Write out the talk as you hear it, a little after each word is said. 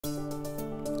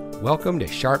Welcome to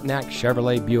Sharpnack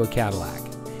Chevrolet Buick Cadillac.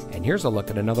 And here's a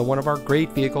look at another one of our great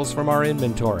vehicles from our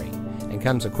inventory, and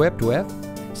comes equipped with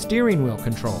steering wheel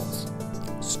controls,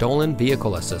 stolen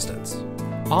vehicle assistance,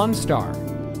 OnStar,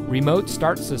 remote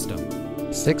start system,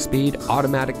 6-speed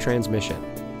automatic transmission,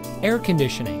 air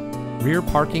conditioning, rear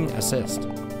parking assist,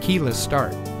 keyless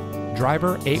start,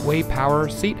 driver 8-way power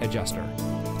seat adjuster,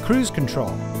 cruise control,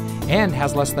 and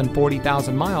has less than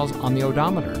 40,000 miles on the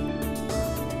odometer.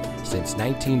 Since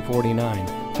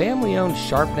 1949, family-owned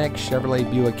Sharpnack Chevrolet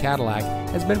Buick Cadillac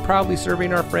has been proudly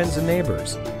serving our friends and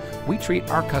neighbors. We treat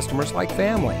our customers like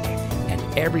family, and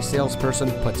every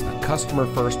salesperson puts the customer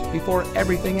first before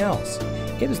everything else.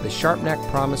 It is the Sharpnack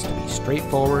promise to be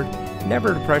straightforward,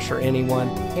 never to pressure anyone,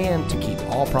 and to keep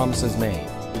all promises made.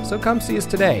 So come see us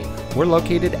today. We're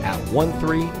located at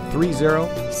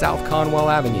 1330 South Conwell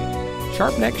Avenue.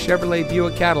 Sharpnack Chevrolet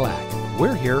Buick Cadillac.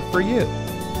 We're here for you.